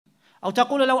أو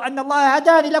تقول لو أن الله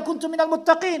هداني لكنت من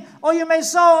المتقين. Or you may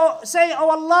say, oh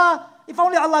Allah, if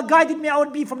only Allah guided me, I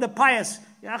would be from the pious.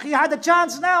 Ya akhi, you had a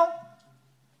chance now.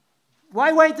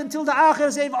 Why wait until the akhir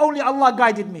and say, if only Allah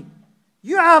guided me?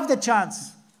 You have the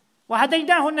chance. وَهَدَيْنَاهُ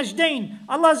النَّجْدَيْنِ.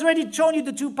 Allah has already shown you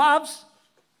the two paths.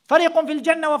 فَرِيقٌ فِي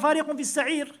الْجَنَّةِ وَفَرِيقٌ فِي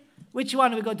السَّعِيرِ. Which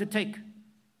one are we going to take?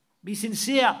 Be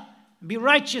sincere, be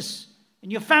righteous in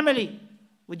your family,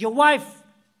 with your wife,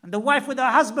 and the wife with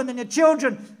her husband and your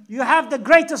children. You have the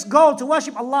greatest goal to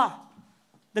worship Allah.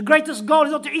 The greatest goal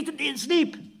is not to eat and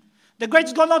sleep. The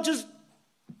greatest goal is not just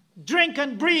drink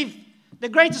and breathe. The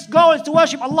greatest goal is to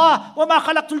worship Allah. وَمَا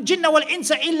خَلَقْتُ الْجِنَّ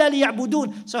وَالْإِنسَ إِلَّا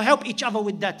لِيَعْبُدُونَ. So help each other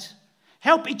with that.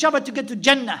 Help each other to get to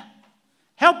Jannah.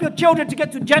 Help your children to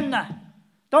get to Jannah.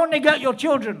 Don't neglect your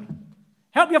children.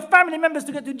 Help your family members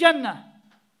to get to Jannah.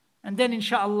 And then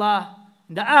inshallah,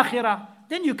 in the akhirah,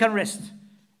 then you can rest.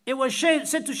 It was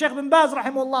said to Shaykh bin Baz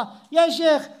rahimahullah, Ya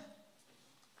Shaykh,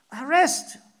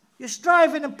 rest. You're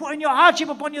striving and putting your hardship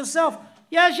upon yourself.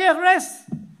 Ya Shaykh, rest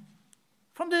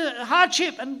from the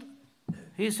hardship. And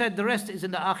he said the rest is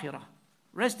in the akhirah.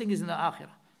 Resting is in the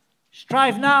akhirah.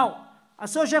 Strive now. I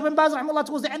saw Shaykh bin Baz rahimahullah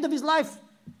towards the end of his life,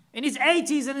 in his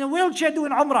 80s and in a wheelchair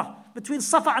doing umrah between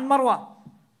Safa and Marwa.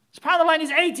 SubhanAllah, in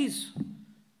his 80s.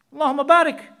 Allahumma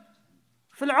barik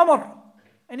fil umr.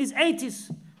 In his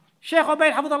 80s. Shaykh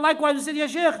Ubaid Hafidhullah likewise said, Ya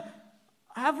Shaykh,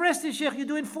 I have rested, Shaykh. You're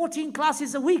doing 14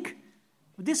 classes a week.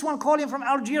 This one calling from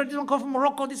Algeria, this one calling from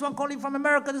Morocco, this one calling from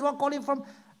America, this one calling from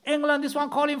England, this one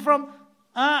calling from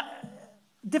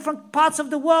different parts of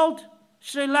the world,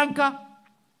 Sri Lanka,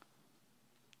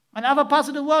 and other parts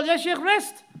of the world. Ya Shaykh,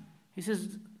 rest. He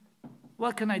says,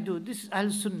 what can I do? This is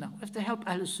Ahl Sunnah. We have to help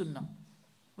Ahl Sunnah.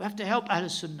 We have to help Ahl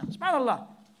Sunnah. SubhanAllah.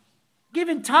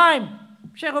 Giving time.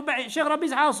 Shaykh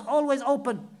Rabi's house always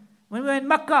open. When we were in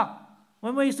Mecca,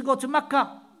 when we used to go to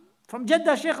Mecca, from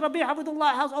Jeddah, Shaykh Rabi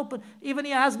Hafidhullah house open. Even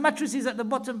he has mattresses at the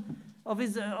bottom of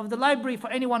the library for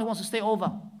anyone who wants to stay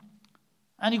over.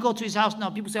 And you go to his house now,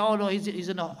 people say, oh no, he's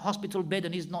in a hospital bed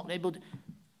and he's not able to.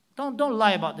 Don't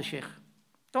lie about the Shaykh.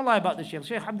 Don't lie about the Shaykh.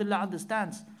 Shaykh Abdulilah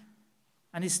understands.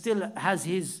 And he still has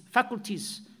his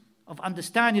faculties of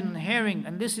understanding and hearing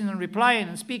and listening and replying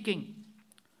and speaking.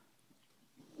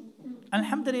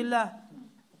 Alhamdulillah,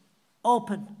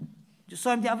 open. Just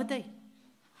saw him the other day.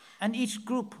 And each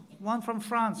group, one from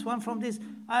France, one from this.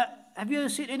 Have you ever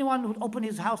seen anyone who would open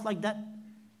his house like that?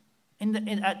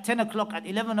 At 10 o'clock, at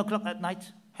 11 o'clock at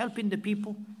night, helping the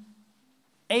people,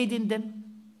 aiding them.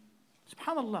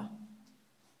 SubhanAllah.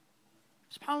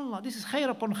 SubhanAllah, this is khair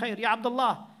upon khair. Ya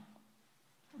Abdullah,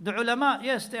 the ulama,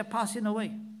 yes, they are passing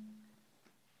away.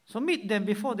 So meet them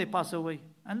before they pass away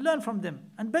and learn from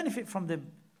them and benefit from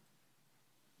them.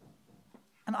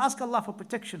 And ask Allah for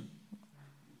protection.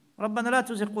 ربنا لا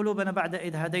تزغ قلوبنا بعد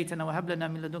إذ هديتنا وهب لنا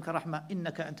من لدنك رحمة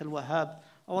إنك أنت الوهاب.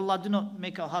 Oh Allah, do not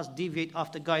make our hearts deviate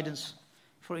after guidance,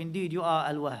 for indeed you are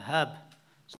Al-Wahhab.